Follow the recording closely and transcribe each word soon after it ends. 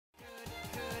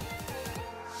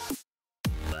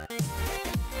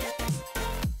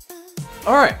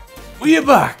Alright, we're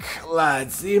back,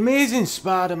 lads. The Amazing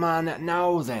Spider-Man.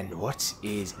 Now then, what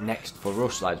is next for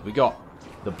us, lads? We got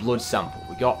the blood sample.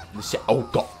 We got the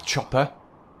got Chopper.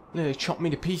 They chopped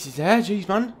me to pieces there, jeez,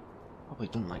 man. Probably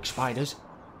don't like spiders.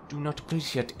 Do not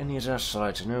appreciate any of their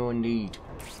sides, no indeed.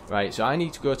 Right, so I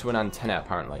need to go to an antenna,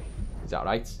 apparently. Is that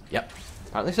right? Yep,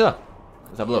 apparently so.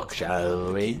 Let's have a look,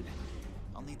 shall we?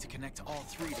 I'll need to connect to all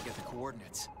three to get the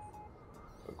coordinates.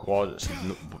 Coordinates?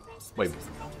 No, wait.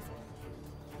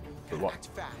 What?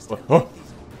 Fast. What? Oh,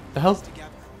 the hell?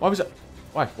 Why was it?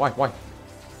 Why? What?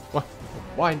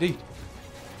 Why indeed?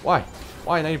 Why?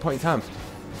 Why at any point in time?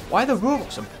 Why are there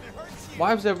robots?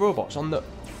 Why was there robots on the...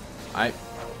 I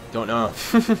don't know.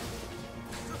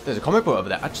 There's a comic book over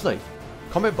there, actually.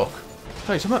 Comic book.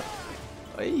 Tell you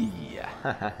something.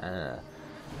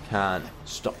 Can't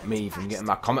stop me from getting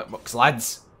my comic books,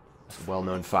 lads. That's a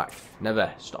well-known fact.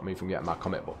 Never stop me from getting my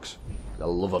comic books. I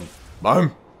love them.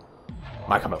 Boom.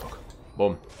 My comic book.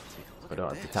 Boom. I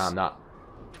don't have the time that.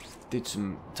 Did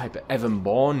some type of Evan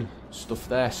Bourne stuff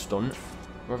there, stunt.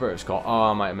 Whatever it's called. Oh,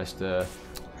 I might have missed the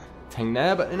thing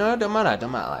there, but you know, don't matter,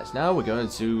 lads. Now we're going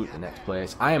to the next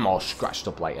place. I am all scratched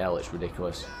up like hell, it's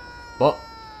ridiculous. But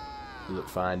we look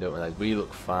fine, don't we, lads? We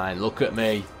look fine. Look at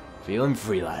me. Feeling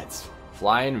free, lads.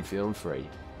 Flying and feeling free.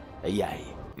 Yay.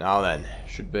 Now then,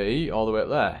 should be all the way up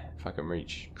there. If I can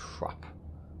reach. Crap.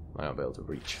 Might not be able to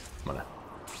reach. Come on.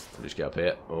 I'll just get up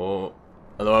here. Oh.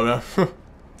 Hello. What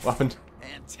happened?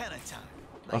 Antenna time.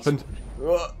 What happened?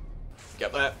 Oh. Get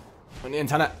up there. On the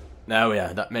antenna. There we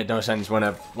are. That made no sense when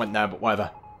I went there, but whatever.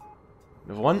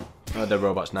 Another one? Oh, they're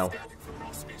robots now.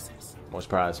 What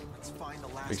surprise?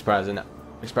 Big surprise, isn't it?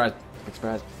 Big surprise. Big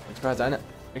surprise. Big surprise, isn't it?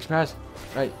 Big surprise.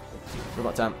 Right.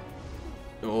 Robot time.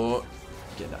 Oh.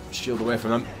 Get that shield away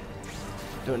from them.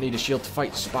 Don't need a shield to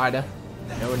fight Spider.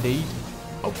 No, indeed.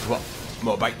 Oh, what?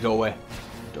 Motorbike, go away.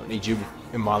 Don't need you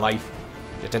in my life.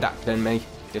 Just adapt then me.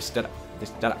 Just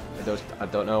adapt. I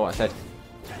don't know what I said.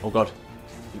 Oh god.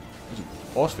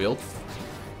 Force field?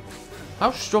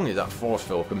 How strong is that force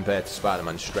field compared to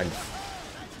Spider-Man's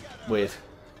strength? Weird.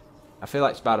 I feel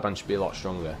like Spider-Man should be a lot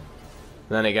stronger. And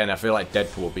then again, I feel like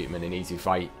Deadpool beat him in an easy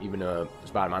fight, even though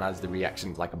Spider-Man has the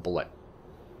reactions like a bullet.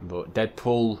 But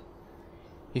Deadpool,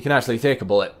 he can actually take a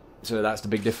bullet. So that's the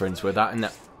big difference with that, isn't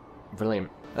it? Brilliant.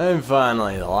 And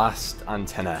finally, the last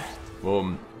antenna.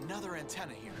 Boom. Another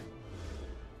antenna here.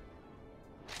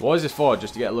 What is this for?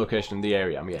 Just to get a location in the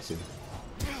area, I'm guessing.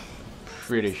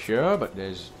 Pretty sure, but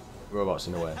there's robots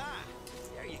in the way.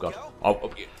 There you God. go. Oh,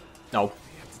 oh, no.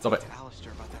 Stop it. To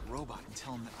Alistair about that robot and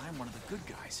tell him that I'm one of the good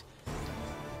guys.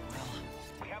 Well,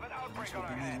 I guess we'll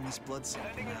be needing this blood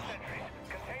sample now.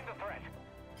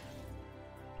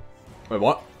 Wait,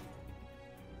 what?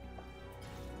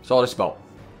 What's all this about?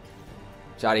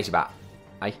 What's all this about?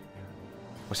 Hey?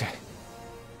 What's that?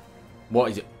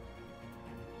 What is it?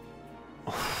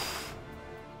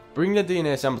 Bring the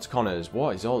DNA sample to Connors.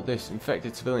 What is all this?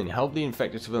 Infected civilian. Help the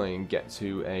infected civilian get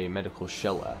to a medical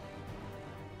shelter.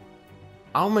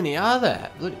 How many are there?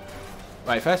 Bloody...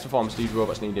 Right, first and foremost, these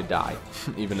robots need to die.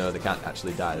 Even though they can't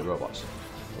actually die, the robots.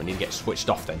 We need to get switched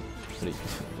off then.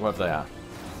 Whoever they are.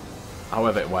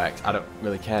 However it works. I don't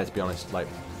really care, to be honest. Like,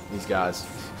 these guys...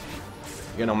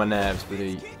 Getting on my nerves, but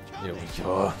the... Here we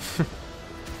go.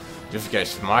 Just get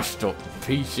smashed up to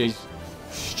pieces.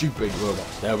 Stupid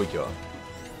robots. There we go.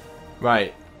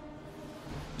 Right.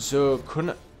 So,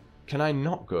 can I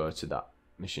not go to that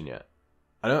mission yet?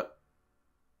 I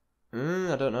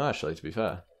don't know, actually, to be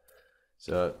fair.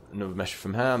 So, another message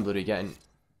from her. I'm bloody getting...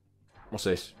 What's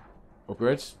this?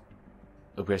 Upgrades?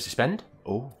 Upgrades to spend?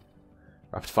 Oh.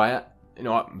 Rapid fire. You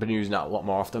know what? I've been using that a lot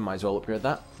more often. Might as well upgrade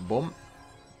that. Boom.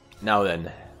 Now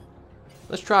then.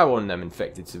 Let's try one of them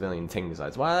infected civilian things.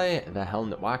 Why the hell...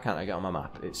 Why can't I get on my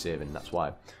map? It's saving, that's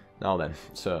why. Now then.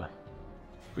 So...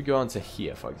 If we go on to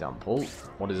here, for example,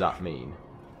 what does that mean?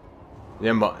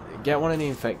 Then, but get one of the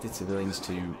infected civilians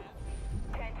to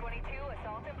 1022,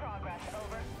 assault in progress,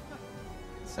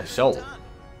 over. assault.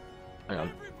 Hang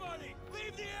on.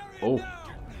 Oh,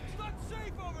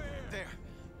 There.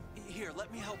 Here,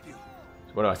 let me help you.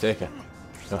 where do I take her?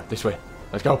 Oh, this way.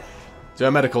 Let's go. To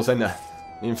a medical center.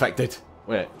 The infected.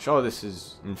 Wait, sure this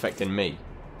is infecting me.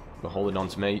 They're holding on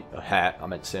to me. A hair. I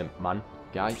meant to say man.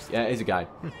 Guy. Yeah, it is a guy.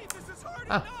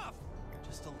 Ah.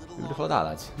 Just a little Who would have thought that,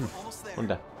 lads? Almost there.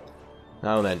 Wonder.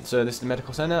 Now then, so this is the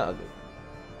medical centre?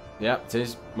 Yeah, it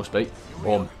is. Must be.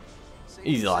 Boom.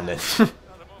 Easy landing.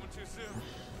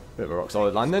 Bit of a rock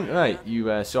solid landing. Right,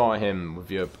 you saw him with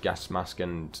your gas mask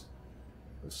and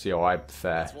see how I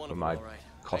fare with my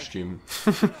costume.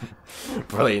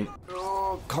 Brilliant.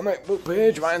 Oh, comic book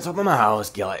page right on top of my house.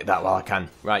 Get like that while I can.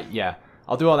 Right, yeah.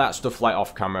 I'll do all that stuff like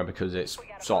off camera because it's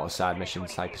sort of side mission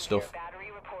type of stuff.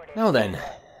 Now then,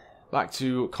 back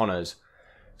to Connors.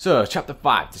 So, Chapter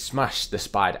 5, to smash the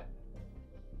Spider.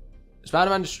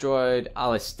 Spider-Man destroyed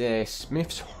Alistair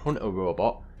Smith's Hunter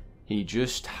robot. He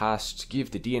just has to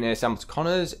give the DNA sample to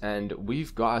Connors, and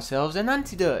we've got ourselves an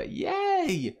antidote.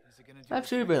 Yay!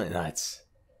 Absolutely brilliant, lads.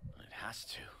 It has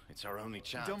to. It's our only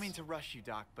chance. Don't mean to rush you,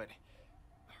 Doc, but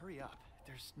hurry up.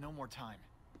 There's no more time.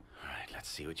 Alright, let's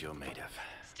see what you're made of.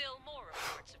 Still more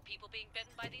reports of people being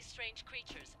bitten by these strange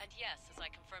creatures, and yes, as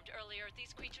I confirmed earlier,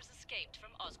 these creatures escaped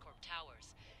from Oscorp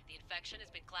Towers. The infection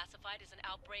has been classified as an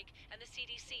outbreak, and the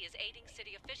CDC is aiding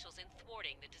city officials in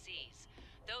thwarting the disease.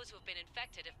 Those who have been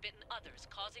infected have bitten others,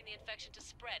 causing the infection to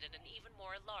spread at an even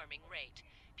more alarming rate.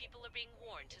 People are being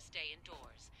warned to stay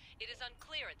indoors. It is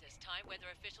unclear at this time whether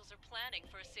officials are planning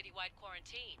for a citywide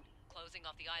quarantine, closing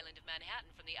off the island of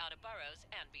Manhattan from the outer boroughs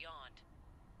and beyond.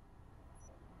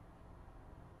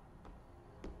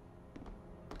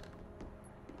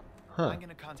 I'm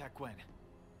gonna contact Gwen.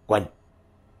 Gwen.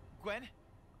 Gwen?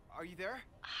 Are you there?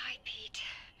 Hi, Pete.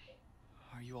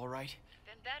 Are you alright?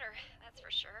 Been better, that's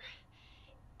for sure.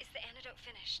 Is the antidote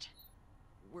finished?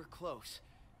 We're close.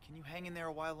 Can you hang in there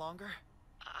a while longer?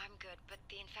 I'm good, but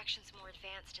the infection's more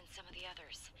advanced in some of the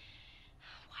others.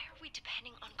 Why are we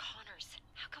depending on Connors?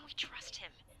 How can we trust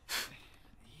him?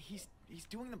 He's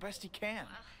doing the best he can.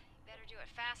 Well, better do it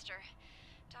faster.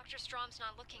 Dr. Strom's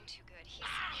not looking too good. He's...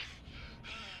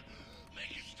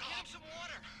 Make it stop! Get him some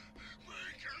water!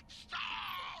 Make it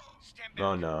stop! Stand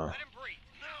Oh no. Let him breathe.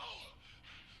 No!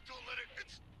 Don't let it...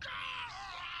 It's...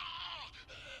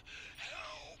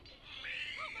 Help me!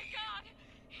 Oh my god!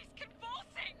 He's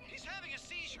convulsing! He's having a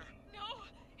seizure. No!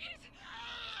 He's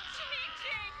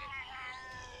changing!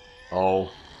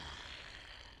 Oh. Oh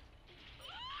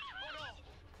no!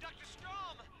 Dr.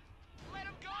 Strom! Let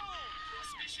him go!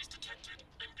 Cross-species detected.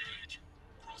 Engage.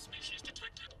 Cross-species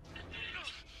detected.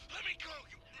 Engage. Let me go,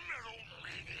 you metal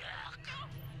maniac! No!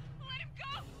 Let him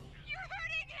go! You're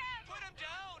hurting him! Put him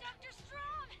down! Dr.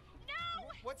 Strom!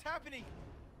 No! What's happening?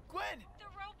 Gwen!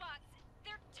 The robots!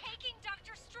 They're taking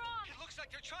Dr. Strom! It looks like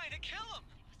they're trying to kill him!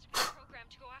 They must have been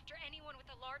programmed to go after anyone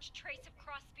with a large trace of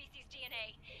cross-species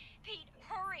DNA. Pete,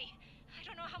 hurry! I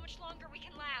don't know how much longer we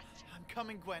can last. I'm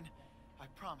coming, Gwen. I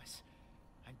promise.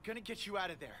 I'm gonna get you out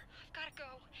of there. I've gotta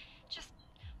go. Just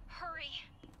hurry.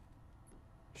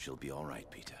 She'll be all right,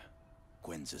 Peter.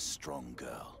 Gwen's a strong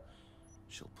girl.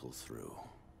 She'll pull through.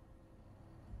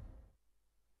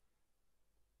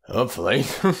 Hopefully.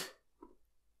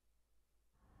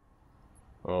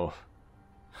 Oh.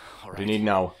 All What do you need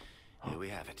now? Here we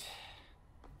have it.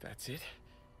 That's it?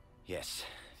 Yes,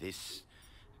 this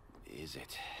is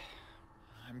it.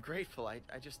 I'm grateful. I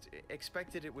just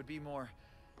expected it would be more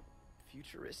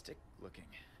futuristic looking.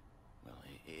 Well,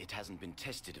 it hasn't been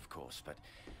tested, of course, but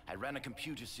I ran a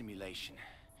computer simulation.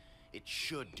 It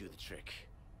should do the trick.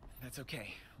 That's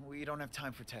okay. We don't have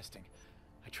time for testing.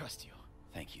 I trust you.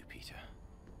 Thank you, Peter.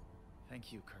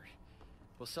 Thank you, Kurt.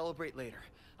 We'll celebrate later.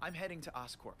 I'm heading to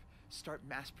Oscorp. Start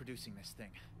mass producing this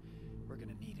thing. We're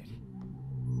gonna need it.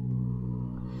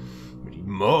 We need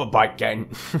more bike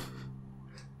gang.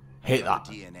 Hate that.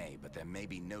 The DNA, but there may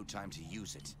be no time to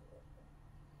use it.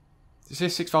 This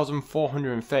is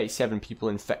 6,437 people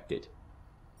infected.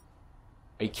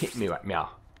 Are you kidding me right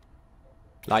now?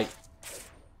 Like...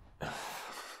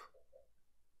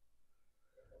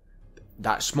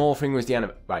 that small thing was the end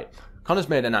of it. Right. Connor's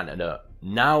made an antidote.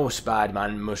 Now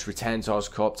Spider-Man must return to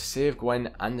Oscorp to save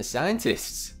Gwen and the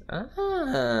scientists.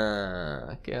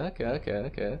 Ah,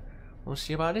 okay. We'll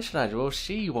see about this, lads. We'll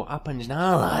see what happens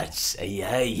now, lads.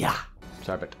 Yeah.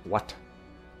 Sorry, but what?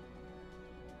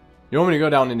 You want me to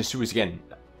go down in the sewers again?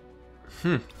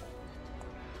 Well,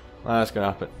 that's gonna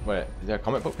happen. Wait, is there a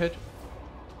comic book page?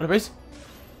 What it is?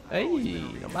 Hey,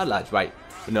 not bad, lads. Right.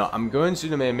 But no, I'm going to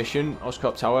the main mission.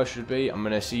 Oscorp Tower should be. I'm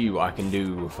gonna see what I can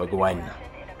do for Gwen.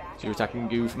 See what I can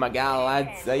do for my gal,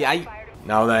 lads. Aye.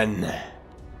 Now then,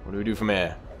 what do we do from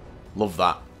here? Love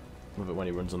that. Love it when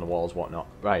he runs on the walls, whatnot.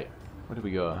 Right. Where do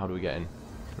we go? How do we get in?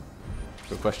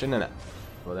 Good question, isn't it?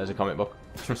 Well, there's a comic book.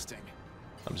 Interesting.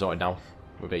 I'm sorted now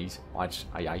with these.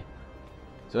 Aye.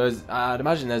 So I'd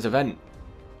imagine there's a vent.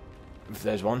 If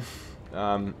there's one.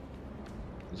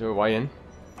 Is there a way in?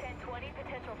 1020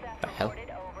 potential theft The hell?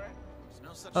 reported, over. There's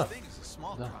no such Oh. thing as a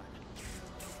small No. crime.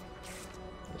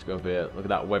 Let's go over here. Look at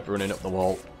that web running up the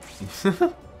wall.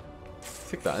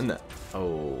 Stick that in there.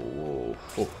 Oh,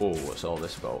 what's all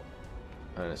this about?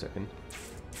 Hang on a second.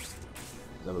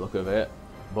 Let's have a look over here.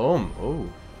 Boom. Oh.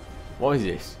 What is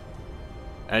this?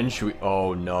 Entry.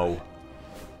 Oh no.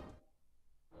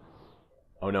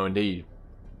 Oh no, indeed.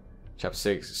 Chapter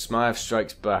 6. Smythe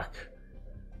strikes back.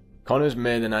 Connor's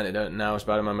made an antidote now.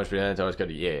 Spider-Man must be there. Always got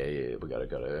it. Yeah, we got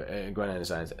it. Gwen and the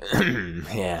science.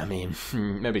 Yeah, I mean,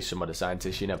 maybe some other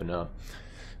scientists. You never know.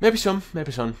 Maybe some.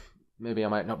 Maybe I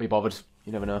might not be bothered.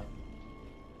 You never know.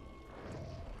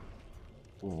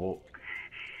 Whoa.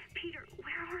 Peter,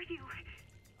 where are you?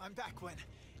 I'm back, Gwen,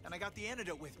 and I got the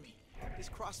antidote with me. This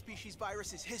cross-species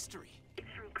virus is history. It's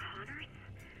from Connors?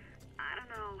 I don't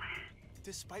know.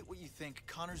 Despite what you think,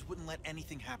 Connors wouldn't let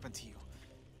anything happen to you.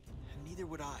 And neither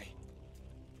would I.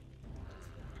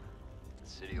 The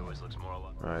city always looks more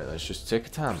alive. Alright, let's just take a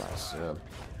time, lads.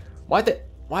 Why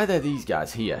are there these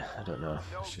guys here? I don't know.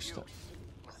 It's just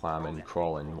climbing,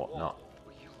 crawling, whatnot.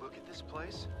 Will you look at this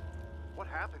place? What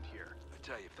happened here? I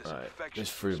tell you, if this Alright, infection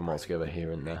just threw them all together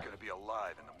here and there. ain't gonna be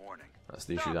alive in the morning. That's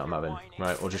the issue that I'm having.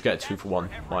 Right, we'll just get a 2 for 1.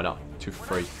 Why not? 2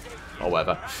 for 3. Or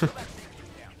whatever.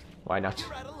 Why not?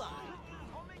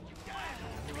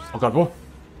 Oh god, what?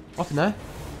 What happened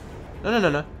there?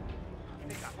 No.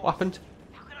 What happened?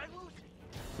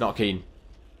 Not keen.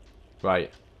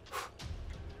 Right.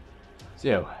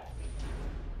 So, what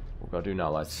we gotta do now,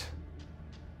 lads?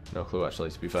 No clue,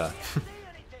 actually, to be fair.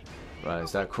 Right,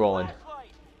 start crawling.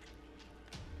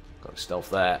 Got stealth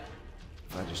there.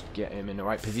 If I just get him in the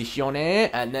right position here,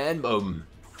 and then boom.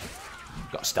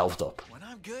 Got stealthed up. When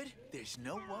I'm good, there's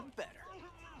no one better.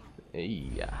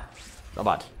 Yeah. Not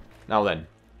bad. Now then.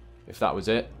 If that was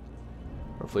it.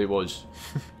 Hopefully it was.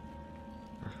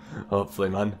 Hopefully,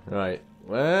 man. Right.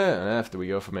 Where on earth do we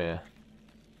go from here?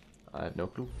 I have no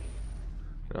clue.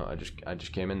 No, I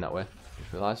just came in that way.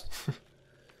 Just realised.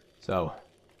 So,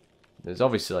 there's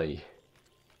obviously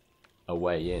a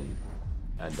way in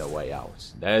and a way out.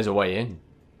 There's a way in.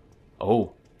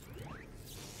 Oh.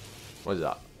 What is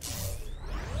that?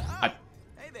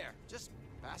 Hey there, just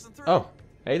passing through. Oh,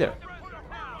 hey there.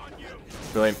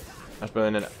 Brilliant. That's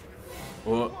brilliant, isn't it?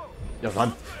 Oh, you're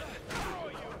fun.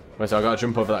 Wait, so I gotta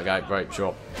jump over that guy. Right,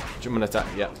 sure. Jump and attack.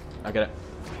 Yeah, I get it.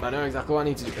 I know exactly what I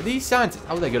need to do. Are these scientists?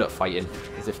 How are they good at fighting?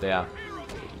 As if they are.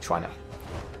 You trying to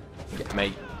get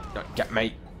me. Get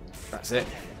me. That's it.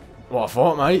 What I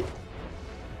thought, mate.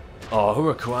 Oh,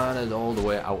 Hurricane's all the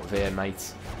way out of here,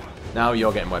 mate. Now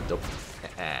you're getting webbed up.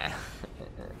 Right,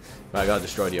 I gotta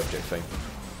destroy the object thing.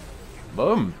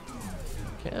 Boom.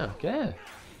 Okay.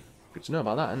 Good to know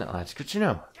about that, isn't it, lads? Good to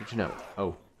know. Good to know.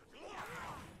 Oh.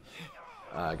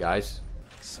 Guys,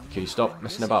 can you stop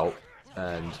messing about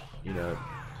and, you know,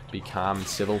 be calm and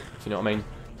civil, if you know what I mean?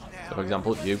 So, for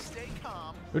example, you.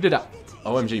 Who did that?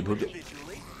 OMG, who did?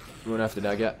 Who on earth did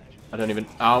I get? I don't even...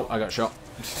 Ow, I got shot.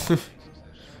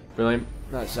 Brilliant.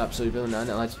 That's absolutely brilliant,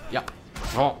 isn't it, lads? Yep.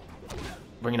 Oh.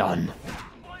 Bring it on.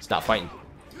 Start fighting.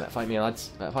 Better fight me,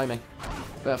 lads. Better fight me.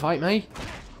 Better fight me.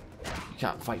 You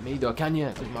can't fight me, though, can you?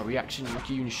 Look at my reaction. Look at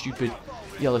you in your stupid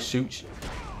yellow suits.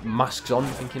 Masks on,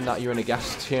 thinking that you're in a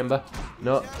gas chamber.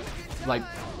 No. Like,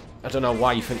 I don't know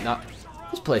why you think that.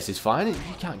 This place is fine. You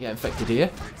can't get infected here.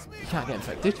 You can't get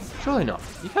infected. Surely not.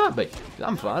 You can't be.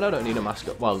 I'm fine. I don't need a mask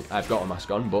on. Well, I've got a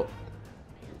mask on, but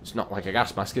it's not like a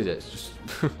gas mask, is it? It's just,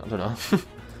 I don't know.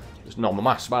 Just normal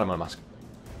mask, Spider-Man mask.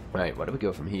 Right, where do we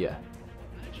go from here?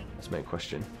 That's my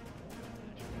question.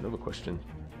 Another question.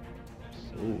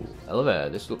 Ooh, elevator.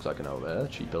 This looks like an elevator.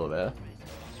 Cheap elevator.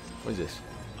 What is this?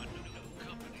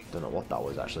 Don't know what that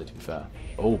was, actually, to be fair.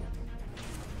 Oh.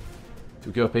 Do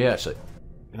we go up here, actually?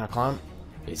 Can I climb?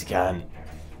 Yes, I can.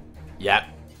 Yeah.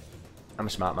 I'm a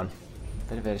smart man.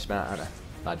 Very, very smart, aren't I?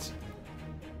 Lads.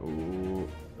 Ooh.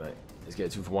 Right. Let's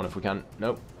get 2 for 1 if we can.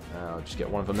 Nope. I'll just get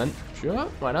one of them then. Sure.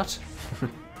 Why not?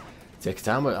 Take it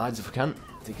down, but lads, if we can.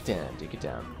 Take it down. Take it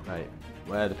down. Right.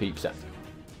 Where are the peeps at?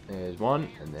 There's one,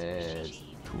 and there's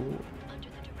 2.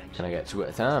 Can I get 2 at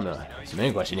a time? No. It's the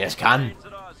main question. Yes, can.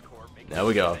 There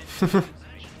we go.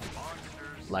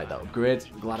 Like that upgrade.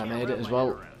 Glad I made it as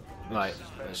well. Right,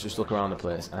 let's just look around the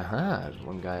place. Aha, there's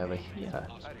one guy over here.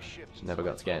 Never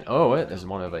got to get in. Oh, wait, there's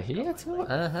one over here too.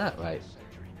 Aha, right.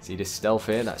 See this stealth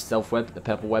here? That stealth web, the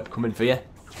purple web coming for you?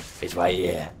 It's right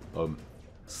here.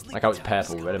 Like how it's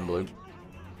purple, red and blue.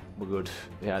 We're good.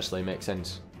 It actually makes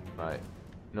sense. Right.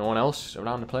 No one else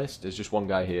around the place? There's just one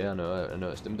guy here. I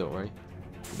noticed him, don't worry.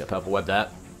 Get purple web there.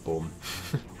 Boom.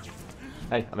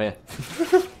 Hey, I'm here.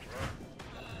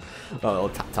 Oh, a little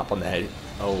tap on the head.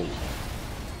 Oh.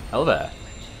 Elevator.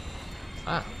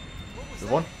 Ah. Good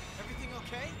one. Everything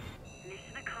okay?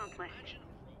 Mission accomplished.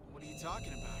 What are you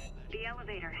talking about? The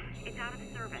elevator. It's out of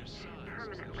service.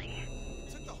 Permanently.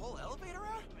 Took the whole elevator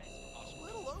out? A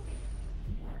little low.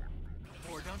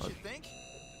 Or don't you think?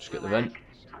 Just get the vent.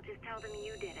 I'll just tell them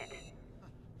you did it.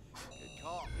 Good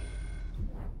call.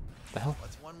 The hell?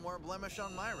 What's one more blemish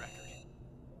on my record?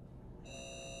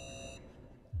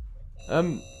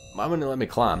 Why wouldn't it let me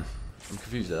climb? I'm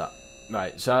confused at that.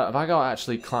 Right, so have I got to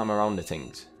actually climb around the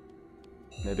things?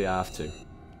 Maybe I have to.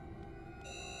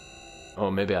 Oh,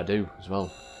 maybe I do as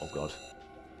well. Oh god.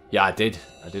 Yeah, I did.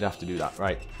 I did have to do that.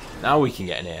 Right, now we can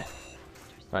get in here.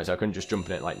 Right, so I couldn't just jump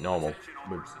in it like normal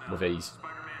with ease.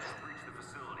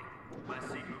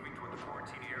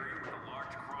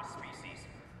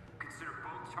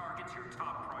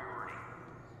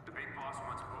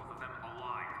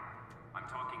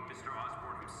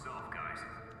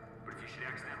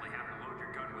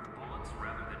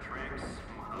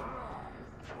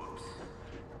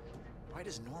 Why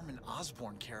does Norman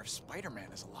Osborn care if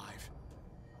Spider-Man is alive?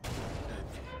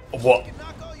 What? You can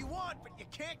knock all you want, but you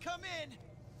can't come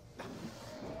in.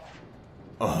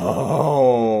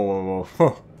 Oh.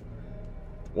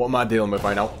 What am I dealing with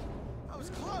right now? I was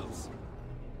close.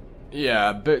 Yeah,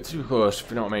 a bit too close,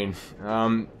 if you know what I mean.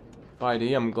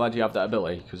 Spidey, I'm glad you have that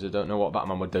ability, because I don't know what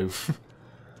Batman would do.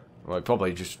 Well, he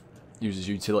probably just uses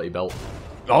utility belt.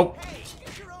 Oh! Hey,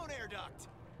 get your own air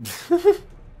duct.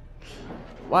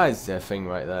 Why is there a thing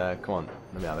right there? Come on,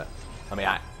 let me have it. Let me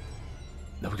have it.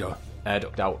 There we go. Air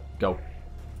duct out. Go.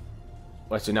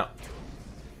 Where's it now?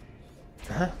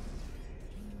 Huh?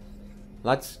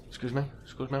 Lads, excuse me.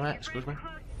 Excuse me, mate. Excuse me.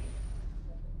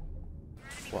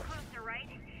 What? Closer, right?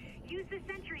 Use the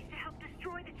sentries to help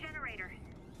destroy the generator.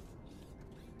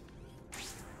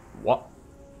 What?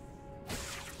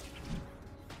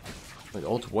 Wait,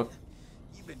 alt what?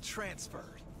 You've been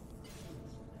transferred.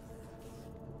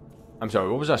 I'm sorry,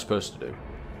 what was I supposed to do?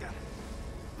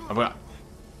 I'm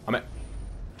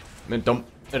in a dump.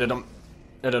 In a dump.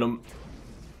 In a dump.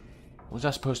 What was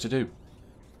I supposed to do?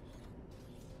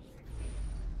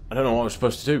 I don't know what I was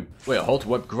supposed to do. Wait, hold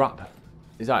web grab.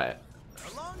 Is that it?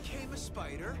 Along came a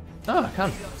spider. Oh, I can.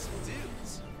 Beat up some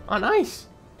dudes. Oh, nice.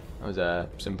 That was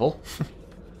simple.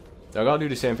 So I gotta do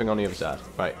the same thing on the other side.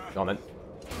 Right, go on then.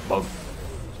 Boom.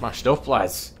 Smashed up,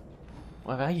 lads.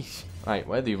 What are these? Right,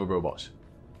 where are the other robots?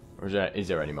 Or is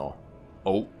there any more?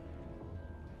 Oh.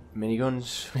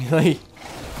 Miniguns? Really?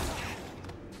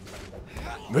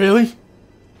 Really?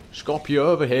 Scorpio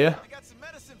over here. I got some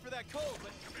medicine for that cold,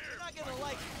 but you're not gonna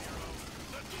like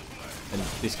it. And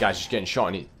this guy's just getting shot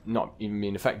and he's not even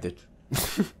being affected.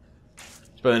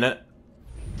 Spilling it.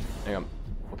 Hang on.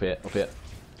 Up here, up here.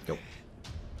 Go.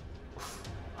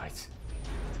 Right.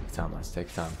 Take time, lads.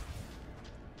 Take time.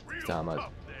 Take time, lads.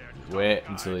 Wait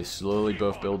until they slowly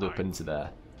both build up into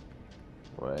there.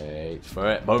 Wait for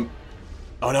it. Boom.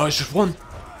 Oh no, it's just one.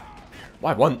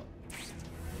 Why one?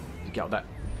 Get out there.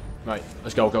 Right,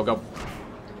 let's go, go, go.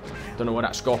 Don't know where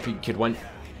that Scorpion kid went,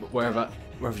 but wherever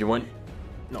you went.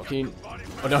 Not keen.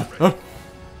 Oh no. Oh.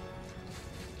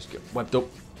 Just get webbed up.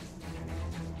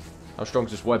 How strong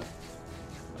is this web?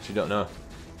 Actually don't know.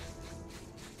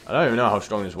 I don't even know how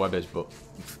strong this web is, but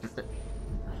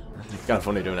it's kind of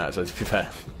funny doing that, so to be fair.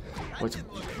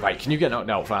 Right, can you get knocked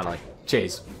out finally?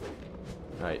 Cheers.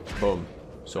 Right, boom.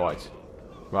 Swords.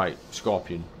 Right,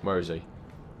 Scorpion. Where is he?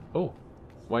 Oh,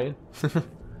 waiting.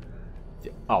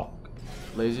 Oh,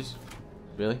 lasers?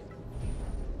 Really?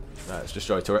 Right, let's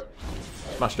destroy a turret.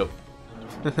 Smashed up.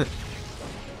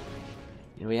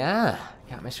 Here we are.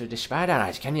 Can't mess with the spider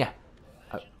eyes, can ya?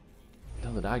 Where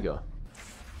did I go?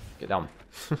 Get down.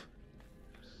 Don't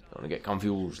want to get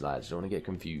confused, lads. Don't want to get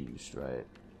confused, right?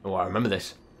 Oh, I remember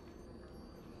this.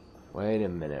 Wait a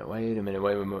minute. Wait a minute.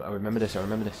 Wait a minute. I remember this. I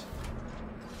remember this.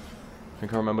 I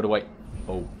think I remember the way.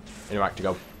 Oh, interact to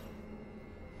go.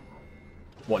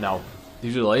 What now?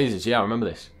 These are the lasers. Yeah, I remember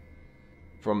this.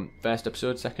 From first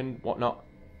episode, second, whatnot.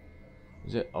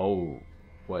 Is it? Oh,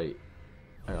 wait.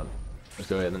 Hang on. Let's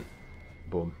go here then.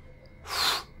 Boom.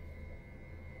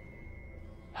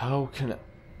 How can I...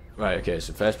 Right, okay,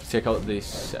 so first we take out this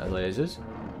set of lasers.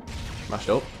 Smashed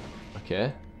up.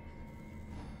 Okay.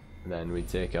 Then we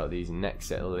take out these next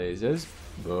set of lasers.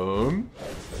 Boom.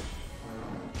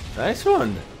 Nice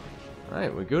one.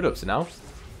 Right, we're good up to now.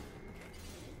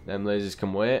 Them lasers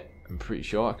can wait. I'm pretty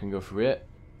sure I can go through it.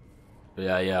 But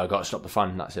yeah, I gotta stop the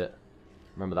fan, that's it.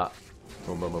 Remember that.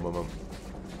 Boom, boom, boom, boom, boom.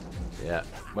 Yeah,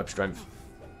 web strength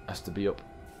has to be up.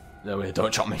 No, wait,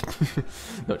 don't chop me.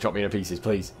 Don't chop me into pieces,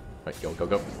 please. Right, go, go,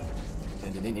 go.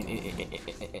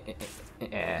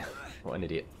 What an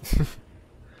idiot.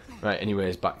 Right,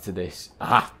 anyways, back to this.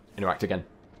 Aha! Interact again.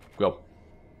 Go.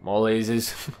 More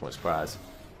lasers. What a surprise.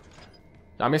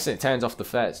 I'm guessing it turns off the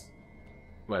first.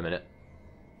 Wait a minute.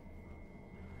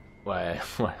 Wait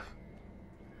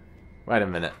a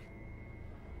minute.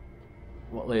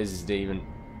 What lasers do even...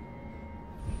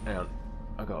 Hang on.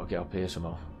 I gotta get up here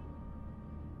somehow.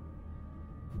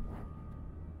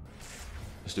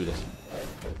 Let's do this.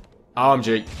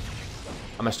 OMG.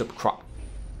 I messed up. Crap.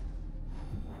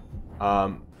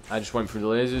 I just went through the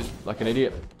lasers like an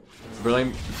idiot.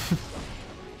 Brilliant.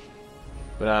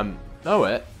 But, oh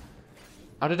wait.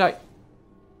 How did I...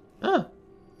 Huh.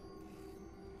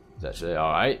 It's actually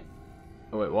alright.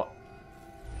 Oh wait, what?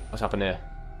 What's happened here?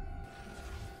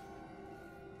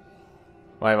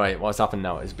 Wait, what's happened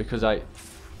now? It's because I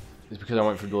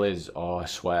went through the lasers. Oh, I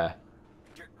swear.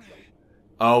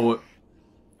 Oh,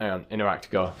 hang on.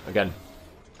 Interact, go. Again.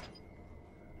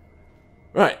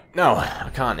 Right, no, I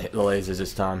can't hit the lasers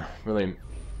this time. Brilliant.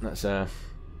 That's,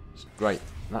 it's great.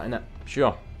 That in it?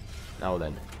 Sure. Now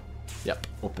then. Yep,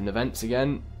 open the vents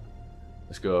again.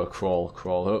 Let's go crawl.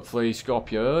 Hopefully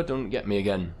Scorpio don't get me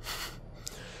again.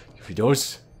 If he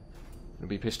does, I'll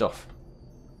be pissed off.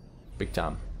 Big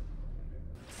time.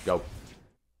 Go.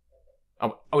 I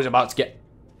was about to get...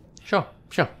 Sure.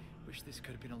 Wish this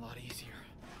could have been a lot easier.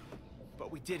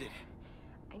 But we did it.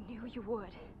 I knew you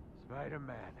would.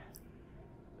 Spider-Man.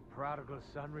 The prodigal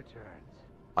son returns.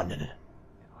 Oh, no. And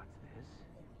what's this?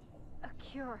 A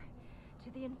cure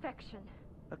to the infection.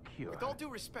 A cure. With all due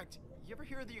respect, you ever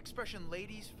hear the expression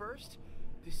ladies first?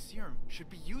 This serum should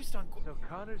be used on... So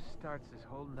Connors starts his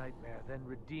whole nightmare, then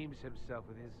redeems himself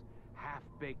with his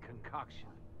half-baked concoction.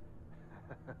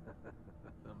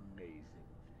 Amazing.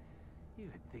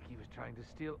 You'd think he was trying to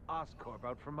steal Oscorp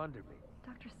out from under me.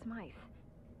 Dr. Smythe.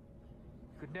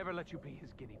 Could never let you be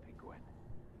his guinea pig, Gwen.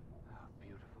 Oh,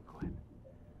 beautiful Gwen.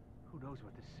 Who knows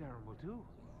what this serum will do?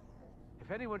 If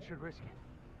anyone should risk it,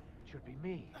 it should be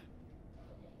me.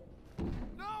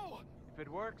 No! If it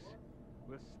works,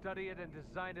 we'll study it and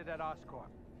design it at Oscorp.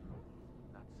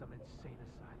 Not some insane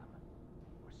asylum.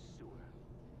 Or sewer.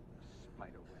 Or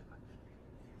spiderweb.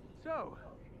 So,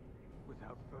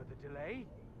 without further delay...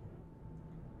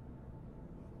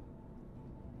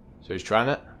 So he's trying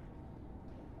it?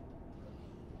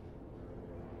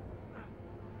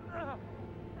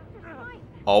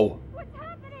 Oh. What's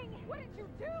happening? What did you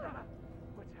do?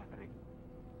 What's happening?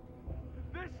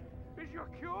 This is your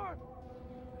cure?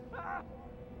 Ah,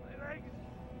 my legs!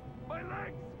 My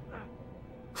legs!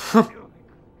 I couldn't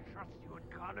trust you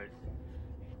and Connors.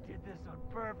 You did this on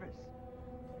purpose.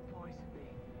 Poison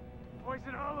me.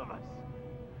 Poison all of us.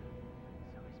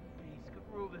 So his beast could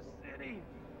rule the city.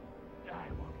 I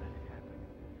won't let it happen.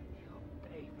 You'll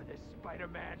pay for this,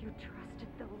 Spider-Man. You trusted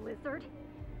the lizard?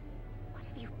 What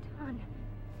have you done?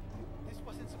 This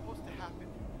wasn't supposed to happen.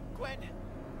 Gwen,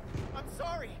 I'm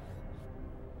sorry.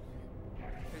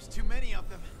 There's too many of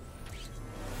them.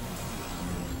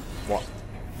 What?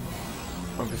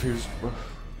 I'm confused.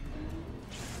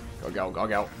 Gotta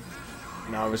get out.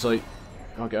 Now, obviously.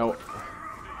 Gotta get out.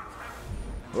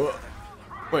 Oh.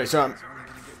 Wait, Sam.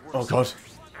 Oh, God.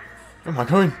 Where am I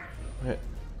going? Wait.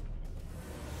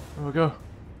 Where do I go?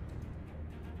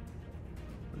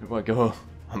 Where do I go?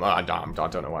 I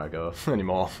don't know where I go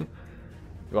anymore.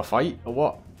 Do I fight or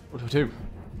what? What do I do?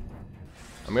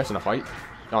 I'm guessing I fight.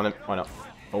 Go on then. Why not?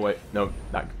 Oh wait, no.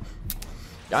 That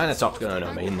Dinosaur's gonna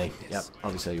know me, isn't he? Yep,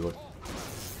 obviously you would.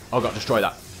 Oh god, destroy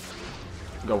that.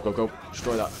 Go.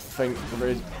 Destroy that thing. Whatever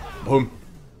it is. Boom.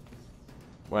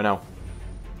 Where now?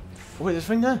 Oh wait, there's a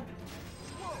thing there.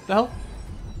 What the hell?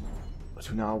 What's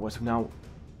who now?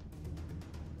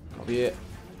 Gotta be it.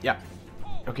 Yeah.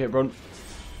 Okay, run.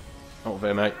 Out of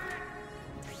here, mate.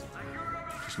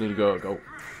 Just need to go.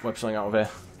 Web something out of here.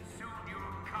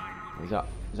 Is that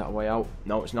a way out?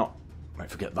 No, it's not. Right,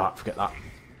 forget that. What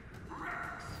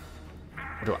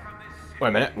do I... Wait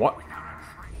a minute, what?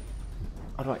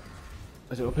 How do I...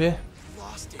 Is it up here?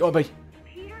 Lost it. Gotta be.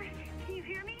 Peter, can you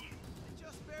hear me?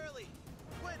 Just barely.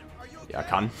 Gwen, are you okay? Yeah, I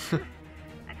can.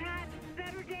 I've had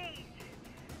better days.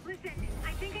 Listen,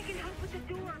 I think I can help with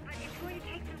the door, but it's going to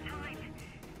take some time.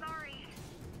 Sorry.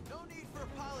 No need for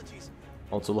apologies.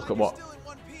 Also, look at You're what... still in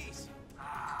one piece.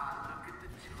 Ah, look at the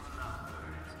two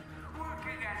lovers,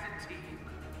 working as a team.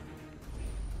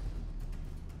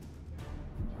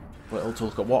 Wait, also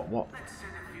look at what? Let's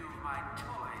send a few of my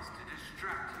toys to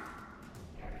distract you.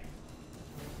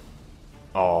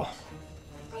 Oh.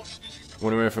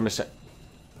 Run away from a sec...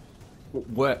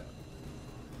 Where?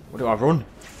 Where do I run?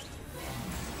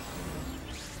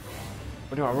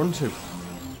 Where do I run to?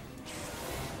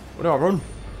 Where do I run?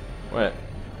 Wait.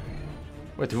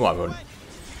 Where do I run? Gwen,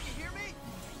 you hear me?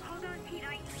 Hold on, Pete.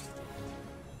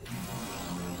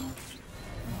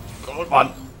 God, man.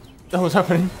 What the hell's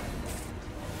happening?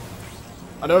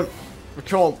 I don't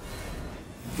recall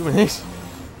doing this.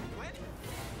 Gwen? Are you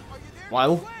there?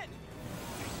 While Gwen?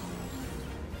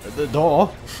 at the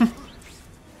door.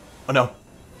 Oh no.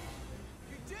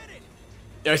 You did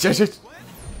it. Yes. Gwen?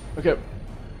 Okay.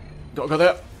 Gotta go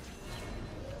there.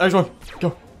 Next one.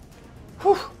 Go.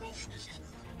 Whew.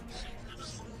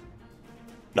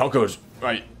 Not good.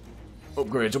 Right.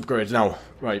 Upgrades now.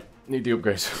 Right. Need the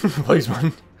upgrades. Please,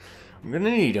 man. I'm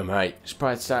gonna need them, right.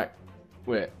 Surprise attack.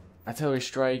 Wait. Artillery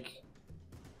strike.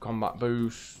 Combat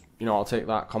boost. You know, I'll take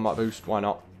that. Combat boost. Why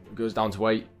not? It goes down to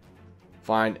 8.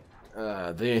 Fine.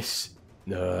 This.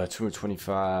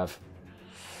 225.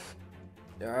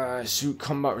 Suit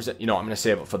combat resist. You know what? I'm gonna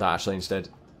save it for that actually instead.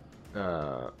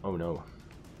 Oh no.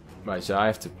 Right, so I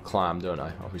have to climb, don't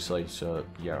I? Obviously, so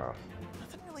yeah.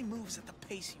 Nothing really moves at the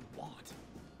pace you want.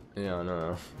 Yeah,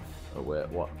 no. Oh wait,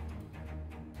 what?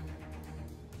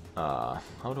 How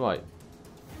do I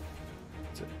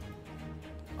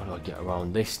get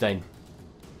around this thing?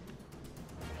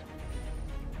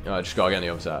 Oh, I just gotta get on the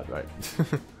other side, right?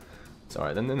 It's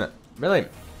alright then, isn't it? Really?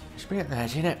 Just be there,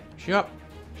 isn't it? Shut up.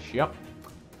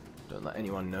 Don't let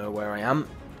anyone know where I am.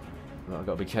 But I've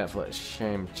got to be careful at the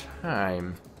same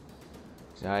time.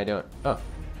 So I don't... Oh,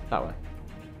 that way.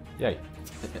 Yay.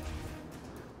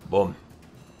 Boom.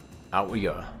 Out we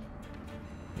go.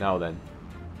 Now then.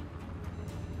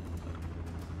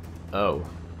 Oh.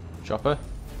 Chopper?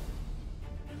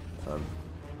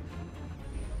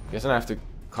 Guessing I have to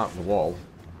climb the wall.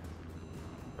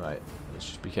 Right, let's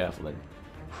just be careful then.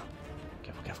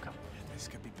 Careful. This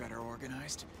could be better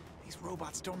organized. These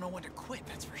robots don't know when to quit,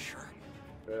 that's for sure.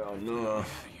 Oh no. Get out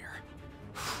of here.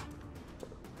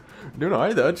 Doing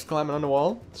alright though, just climbing on the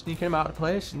wall, sneaking him out of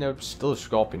place, and there's still a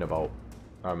scorpion about.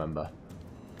 I remember.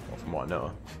 Well, from what I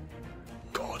know.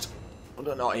 God, I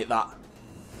don't know how to hit that.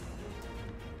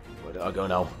 Where do I go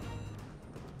now?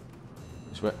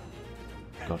 This way.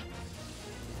 God.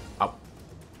 Ow.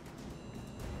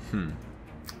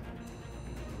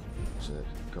 So,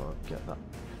 go get that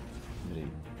mini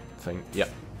thing. Yep.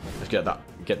 Let's get that.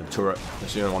 Get the turret.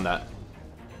 That's the only one there.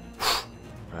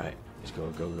 Right. Let's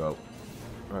go.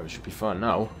 Right, we should be fine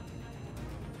now.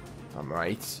 I'm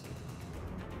right.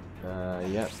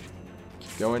 Yep.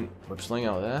 Keep going. Whip sling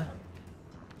out there.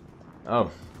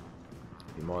 Oh.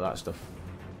 Need more of that stuff.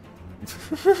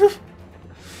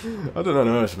 I don't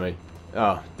know, it's me.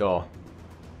 Ah, door.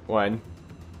 When?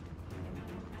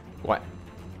 What?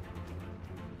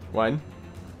 When?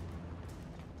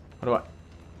 How do I?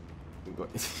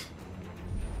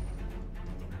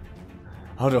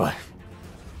 How do I?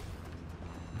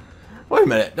 Wait a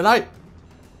minute, did I?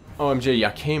 OMG,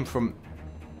 I came from...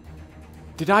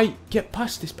 Did I get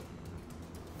past this?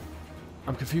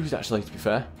 I'm confused actually, to be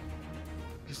fair.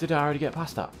 Because did I already get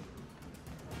past that?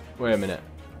 Wait a minute.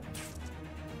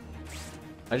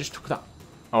 I just took that.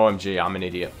 OMG, I'm an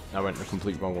idiot. I went the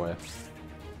complete wrong way.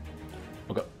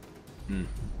 Okay.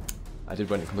 I did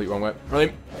went the complete wrong way.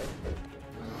 Brilliant.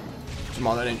 Come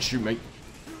on, they didn't shoot me.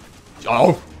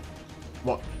 Oh!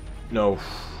 What? No.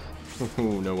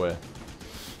 No way.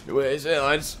 No way is it,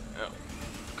 lads?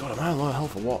 God, am I on low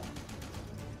health or what?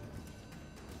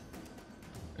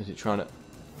 Is it trying to...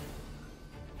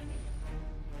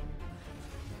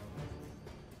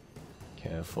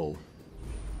 Careful.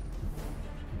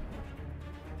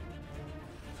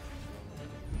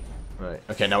 Right,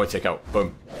 okay, now we take out.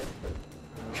 Boom.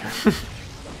 This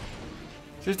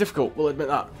is difficult, we'll admit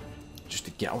that. Just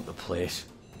to get out of the place.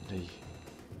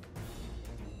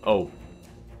 Oh.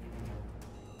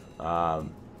 So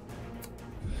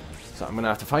I'm gonna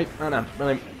have to fight. Oh no,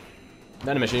 brilliant.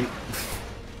 Then a machine.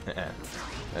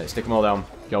 Stick them all down.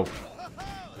 Go.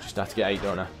 Just have to get 8,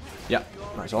 don't I? Yeah,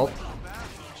 that's all. So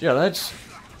yeah, lads.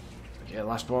 Okay,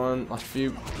 last one, last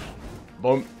few.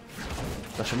 Boom.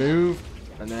 Special move.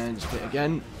 And then just hit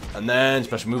again. And then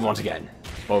special move once again.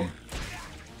 Boom.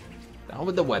 Now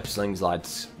with the web slings,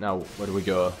 lads. Now, where do we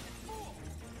go?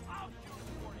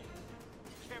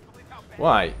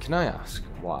 Why? Can I ask?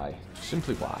 Why?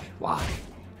 Simply why? Why?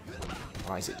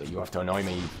 Why is it that you have to annoy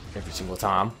me every single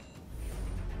time?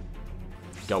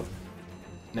 Go.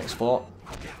 Next floor.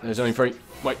 There's only 3.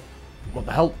 Wait. What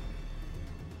the hell?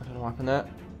 I don't know what happened there.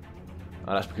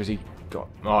 Oh, that's because he got...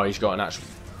 Oh, he's got an actual...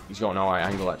 He's got an alright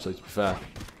angle, actually, to be fair.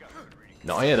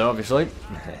 Not here, though, obviously.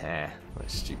 What a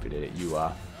stupid idiot you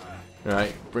are.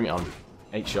 Right, bring it on.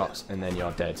 8 shots, and then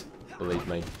you're dead. Believe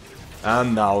me.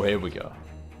 And now, here we go.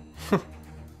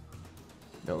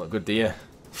 Don't look good, do you?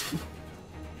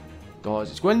 God,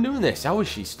 is Gwen doing this? How is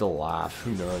she still alive?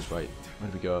 Who knows, right?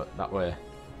 Where do we go? That way.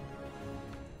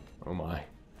 Oh my.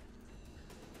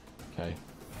 Okay.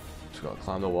 Just gotta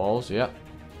climb the walls, yep.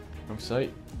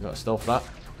 Obviously, got stealth that.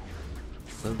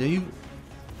 Will do.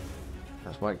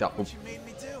 That's worked out. What you made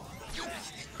me do?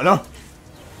 I know.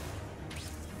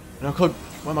 No clue.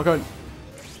 Where am I going?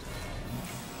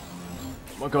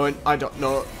 Where am I going? I don't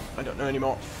know. I don't know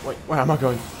anymore. Wait, where am I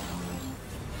going?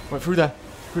 Wait, through there.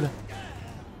 Through there.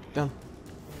 Down.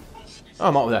 Oh,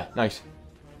 I'm out there. Nice.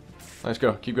 Let's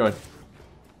go. Keep going.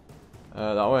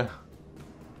 That way.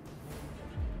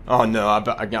 Oh no,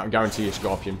 I guarantee you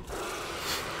Scorpion.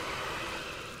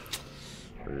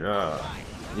 Yeah.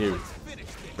 You.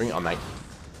 Bring it on, mate.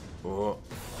 Oh.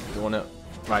 You want it?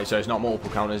 Right, so it's not multiple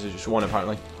counters, it's just one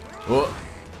apparently. Oh.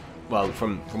 Well,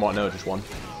 from what I know, just one.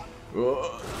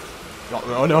 Oh,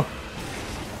 oh no.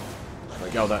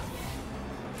 Let go there.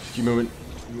 Just keep moving.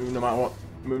 Moving no matter what.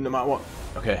 Moving no matter what.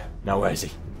 Okay, now where is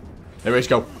he? There he is,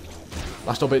 go.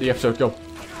 Last little bit of the episode, go.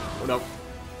 Oh no.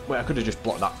 Wait, I could have just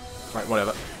blocked that. Right,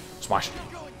 whatever. Smash.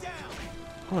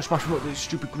 Come on, smash him up with this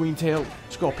stupid green tail.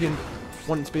 Scorpion.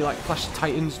 Wanting to be like Clash of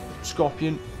Titans.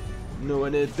 Scorpion.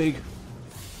 Nowhere near big.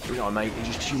 You know, mate, it's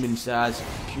just human size.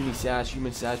 Puny size,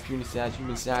 human size, puny size,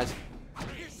 human size.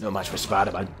 No match for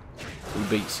Spider-Man. Who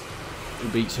beats? Who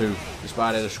beats who? The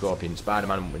Spider or the Scorpion?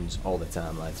 Spider-Man wins all the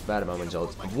time, lads. Spider-Man wins all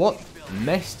the time. What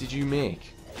mess did you make?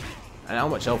 And how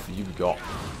much health have you got?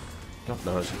 God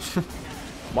knows.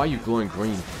 Why are you glowing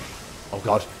green? Oh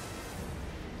god.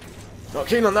 Not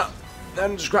keen on that.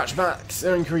 And scratch backs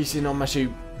are increasing on my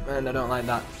suit. And I don't like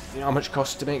that. You know how much it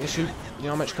costs to make the suit? You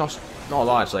know how much it costs? Not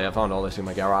largely, I found all this in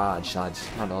my garage, lads.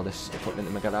 I found all this equipment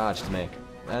in my garage to make.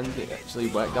 And it actually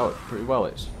worked out pretty well.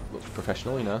 It looks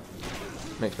professional, you know.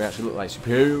 Makes me actually look like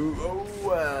superior.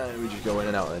 Oh, we just go in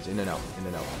and out, lads. In and out, in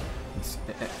and out.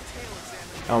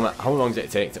 How long does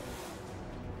it take to...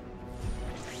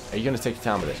 Are you going to take your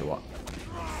time with this or what?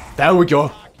 There we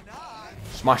go.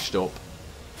 Smashed up.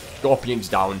 Scorpion's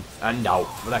down and out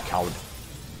for the count.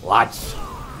 Lads.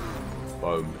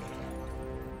 Boom.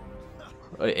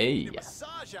 Hey.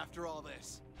 Massage after all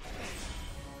this.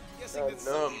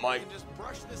 No, my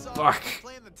back.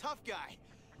 Playing the tough guy.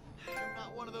 I'm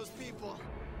not one of those people.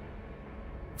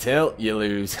 Till you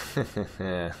lose.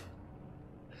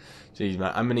 Jeez,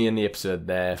 man. I'm going to end the episode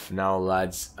there for now,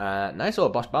 lads. Nice little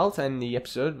boss battle to end the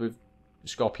episode with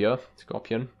Scorpio.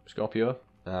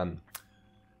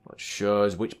 What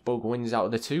shows which bug wins out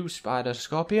of the two, Spider,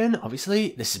 Scorpion?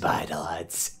 Obviously, the Spider,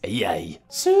 lads. Yay.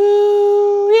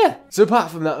 So, yeah. So apart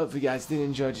from that, hope you guys did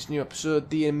enjoy this new episode,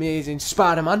 The Amazing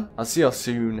Spider-Man. I'll see you all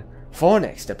soon for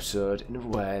next episode. In other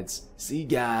words, see you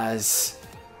guys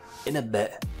in a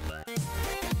bit.